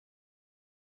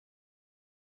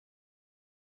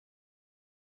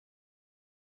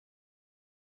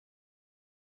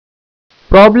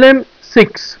Problem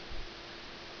 6.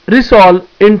 Resolve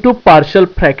into partial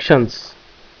fractions.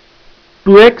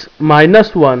 2x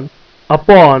minus 1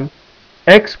 upon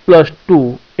x plus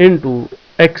 2 into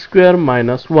x square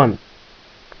minus 1.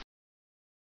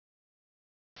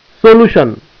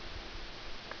 Solution.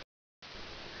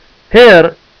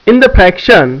 Here in the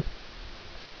fraction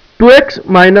 2x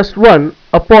minus 1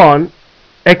 upon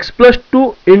x plus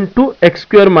 2 into x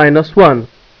square minus 1,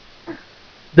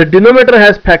 the denominator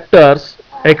has factors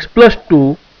x plus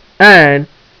 2 and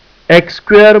x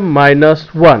square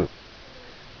minus 1.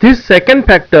 This second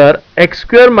factor x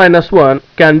square minus 1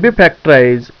 can be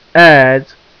factorized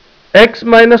as x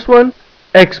minus 1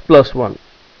 x plus 1.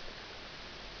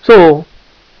 So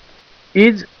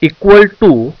is equal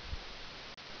to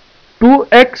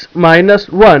 2x minus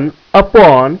 1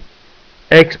 upon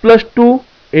x plus 2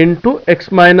 into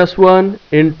x minus 1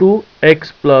 into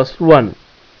x plus 1.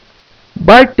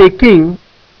 By taking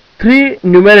three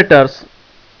numerators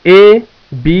a,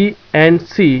 b and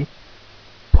c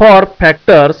for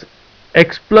factors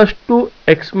x plus 2,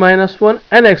 x minus 1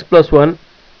 and x plus 1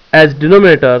 as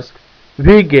denominators,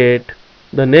 we get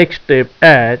the next step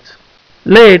as: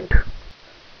 let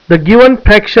the given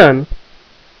fraction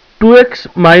 2x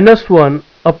minus 1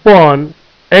 upon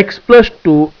x plus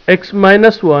 2, x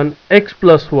minus 1, x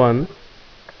plus 1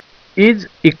 is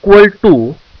equal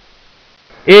to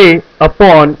a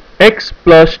upon x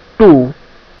plus 2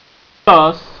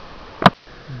 plus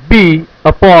b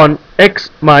upon x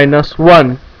minus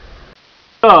 1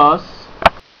 plus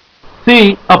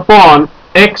c upon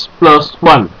x plus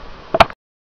 1.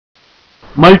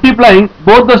 Multiplying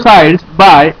both the sides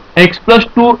by x plus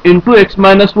 2 into x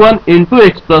minus 1 into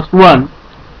x plus 1,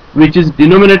 which is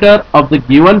denominator of the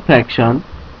given fraction,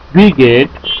 we get,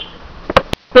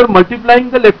 after multiplying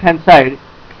the left hand side,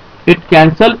 it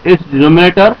cancels its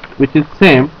denominator, which is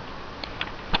same,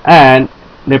 and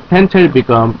left hand side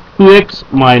become 2x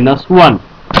minus 1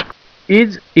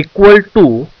 is equal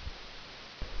to,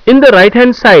 in the right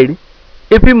hand side,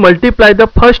 if we multiply the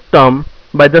first term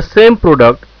by the same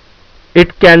product,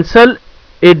 it cancels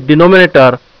its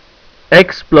denominator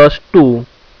x plus 2,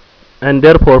 and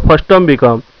therefore first term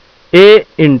become a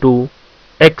into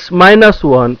x minus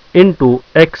 1 into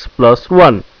x plus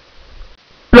 1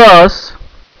 plus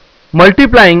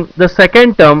multiplying the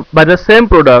second term by the same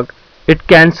product, it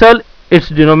cancels its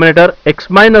denominator x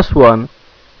minus 1,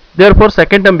 therefore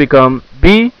second term become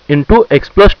b into x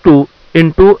plus 2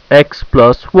 into x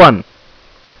plus 1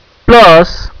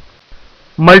 plus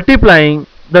multiplying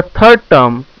the third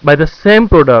term by the same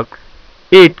product,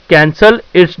 it cancels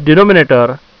its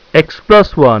denominator x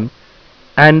plus 1,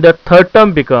 and the third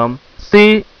term become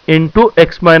c into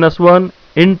x minus 1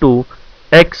 into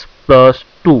x plus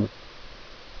 2.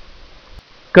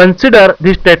 Consider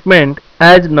this statement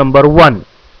as number 1.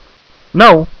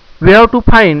 Now we have to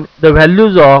find the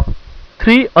values of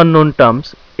three unknown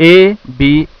terms a,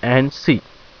 b and c.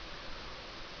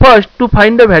 First, to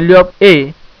find the value of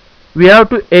a, we have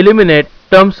to eliminate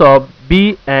terms of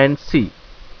b and c.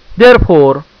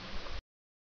 Therefore,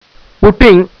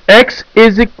 putting x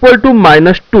is equal to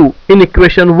minus 2 in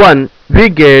equation 1, we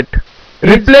get,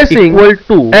 replacing equal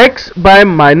to x by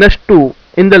minus 2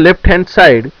 in the left hand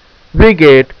side, we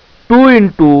get 2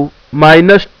 into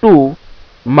minus 2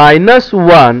 minus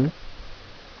 1.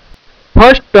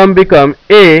 First term become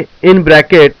a in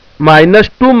bracket minus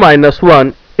 2 minus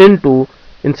 1 into,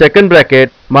 in second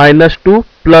bracket, minus 2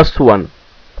 plus 1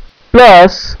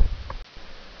 plus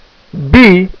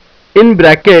b in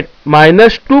bracket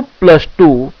minus 2 plus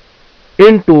 2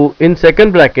 into, in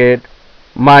second bracket,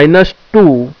 minus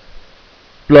 2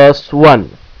 plus 1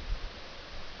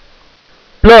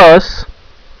 plus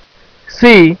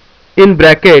c in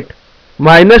bracket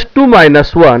minus 2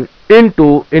 minus 1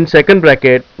 into, in second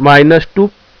bracket, minus 2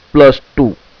 plus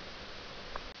 2.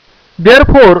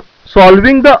 Therefore,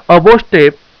 solving the above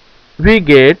step, we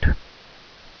get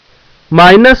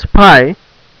minus 5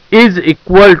 is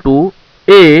equal to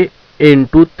a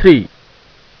into 3.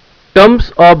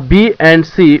 Terms of b and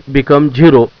c become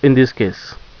 0 in this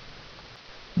case.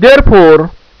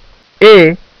 Therefore,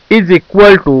 a is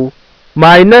equal to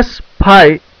minus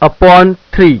 5 upon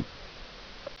 3.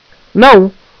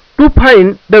 Now, to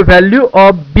find the value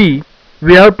of b,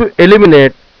 we have to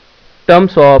eliminate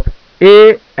terms of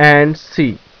a and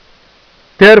c.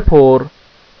 Therefore,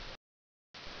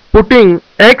 putting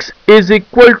x is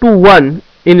equal to 1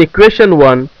 in equation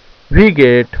 1, we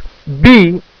get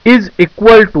b is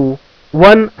equal to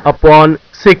 1 upon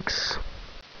 6.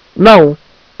 Now,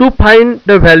 to find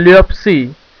the value of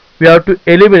c, we have to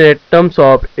eliminate terms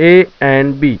of a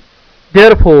and b.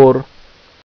 Therefore,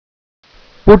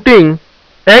 putting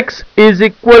x is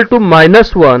equal to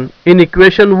minus 1, in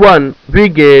equation 1 we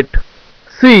get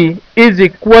c is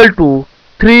equal to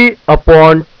 3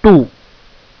 upon 2.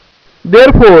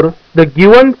 Therefore, the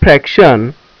given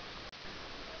fraction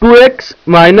 2x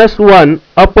minus 1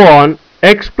 upon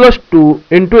x plus 2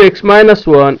 into x minus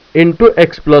 1 into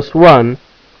x plus 1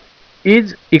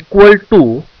 is equal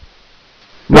to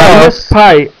minus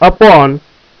 5 upon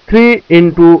 3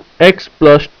 into x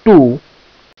plus 2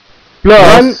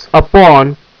 plus 1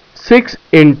 upon 6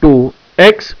 into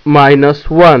x minus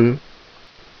 1,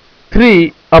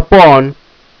 3 upon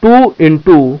 2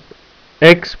 into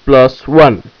x plus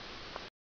 1.